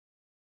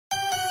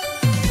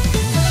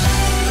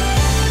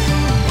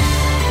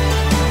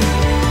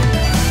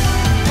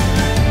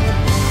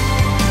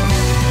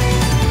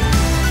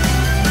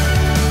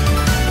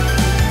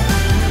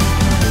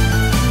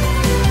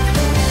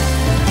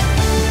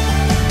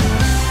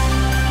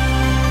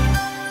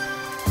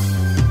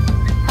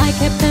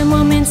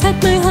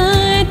inside my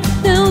heart.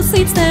 Those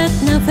seeds that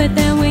now find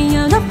their way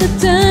out of the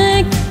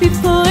dark.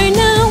 Before I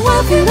know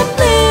what will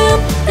bloom,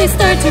 they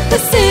start to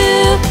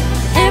pursue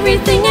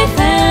everything I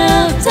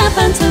felt up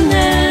until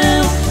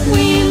now.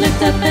 We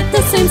looked up at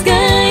the same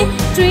sky,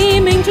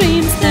 dreaming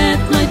dreams that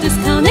might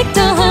disconnect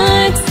our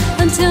hearts,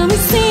 until we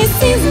see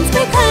seasons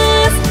may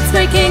pass,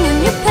 striking a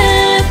new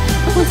path.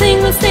 But one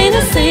thing will stay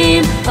the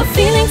same, our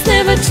feelings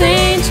never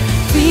change.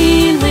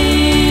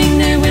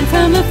 Feeling that went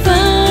from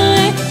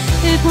afar,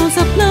 it won't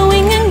stop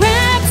blowing and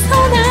grabs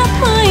hold up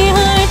my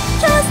heart.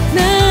 Just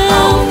now,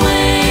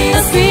 always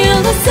I feel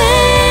the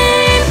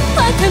same.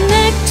 Our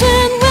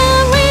connection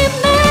will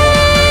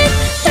remain.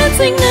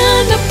 Dancing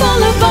on the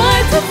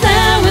boulevard with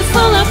flowers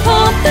full of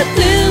hope that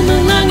bloom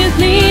along and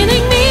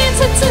leading me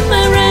to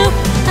tomorrow.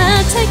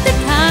 I'll take the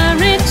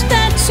courage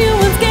that you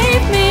once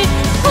gave me,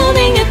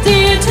 holding it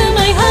dear to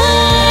my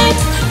heart.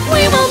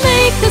 We will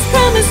make this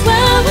promise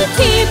while we're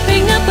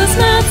keeping up our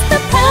smarts. The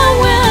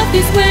power of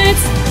these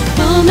words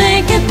will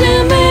make it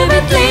bloom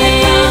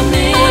vividly. I'll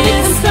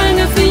become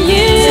stronger for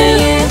you.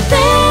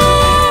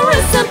 There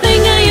is something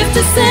I have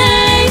to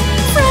say.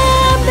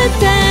 From the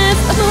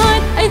depths of my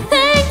heart, I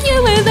thank you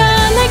with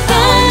all I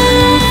got. I'll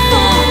move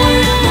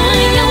forward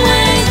my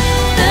way.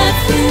 The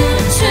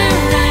future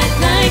I'd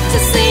like to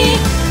see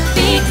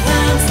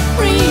becomes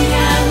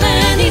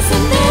reality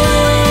someday.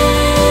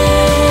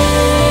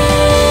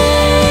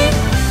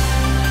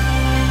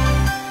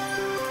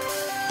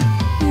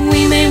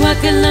 We may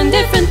walk along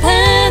different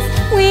paths,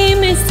 we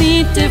may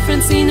see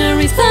different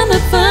sceneries from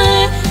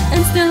afar,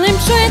 and still I'm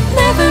sure I'd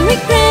never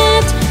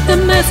regret the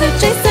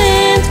message I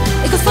sent.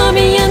 It goes far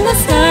beyond the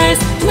stars,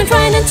 it went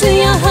right into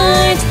your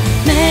heart.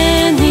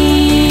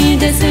 Many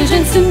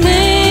decisions to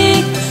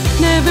make,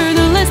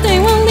 nevertheless they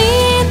will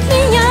lead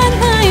me on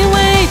my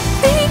way.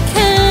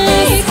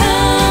 Because it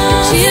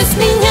cheers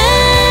me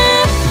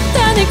up,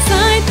 that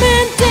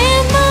excitement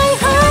in my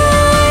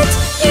heart.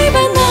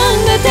 Even on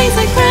the days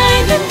I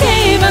cried and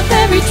gave up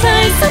every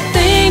try,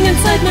 something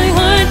inside my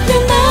heart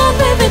will now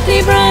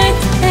vividly bright.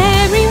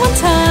 Everyone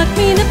taught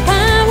me the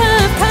power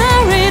of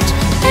courage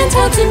and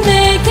how to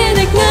make it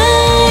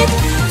ignite.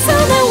 So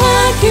now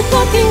I keep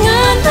walking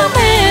on, no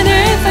matter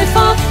if I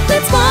fall.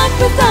 Let's walk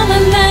with all the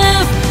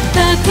love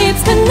that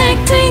keeps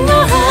connecting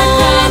our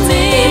hearts.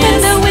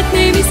 Even though it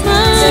may be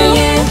small,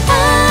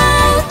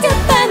 I'll get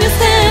better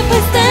step by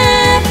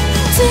step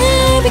to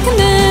become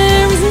the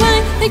reason why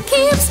I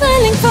keep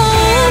smiling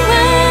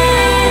forward.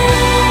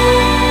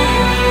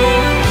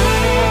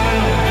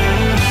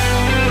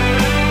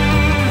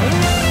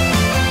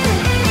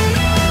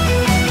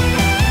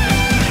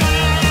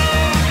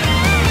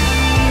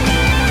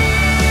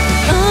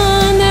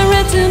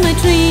 To my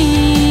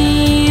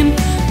dream,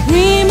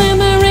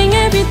 remembering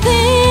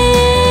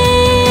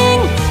everything,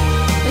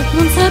 it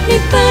won't stop me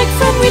back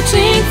from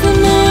reaching for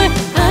more.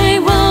 I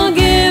will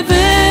give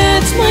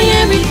it my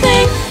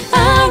everything.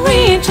 I'll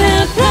reach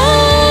out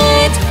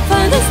right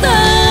for the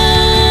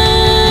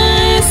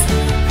stars.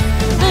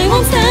 I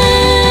won't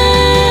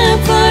stop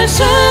for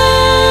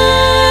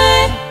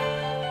sure.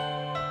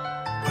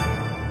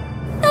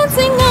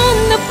 Dancing on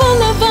the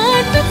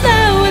boulevard with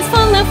flowers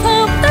full of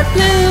hope that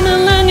bloom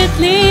along it,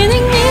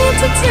 leading me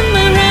to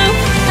tomorrow.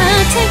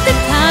 I'll take the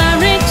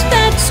courage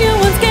that you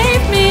once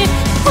gave me,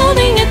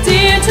 holding it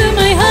dear to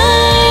my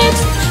heart.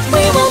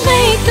 We will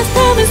make this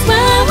promise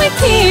while we're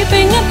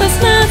keeping up our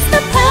smarts.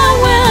 The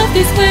power of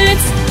these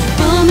words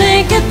will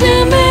make it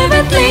bloom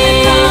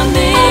vividly. I'll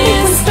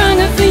become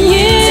stronger for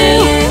you.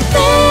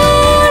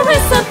 There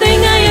is something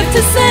I have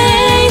to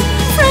say.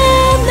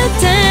 From the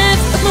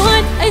depths of my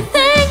heart, I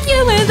thank you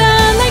with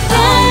all I got.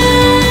 I'll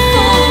move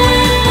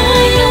forward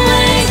my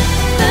way.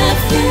 The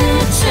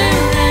future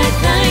I'd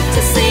like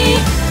to see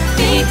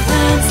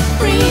becomes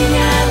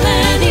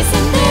reality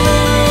someday.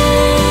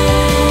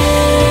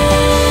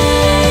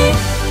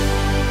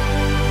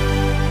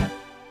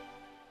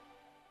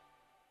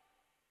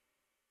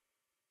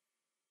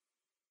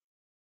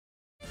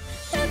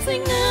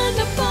 Dancing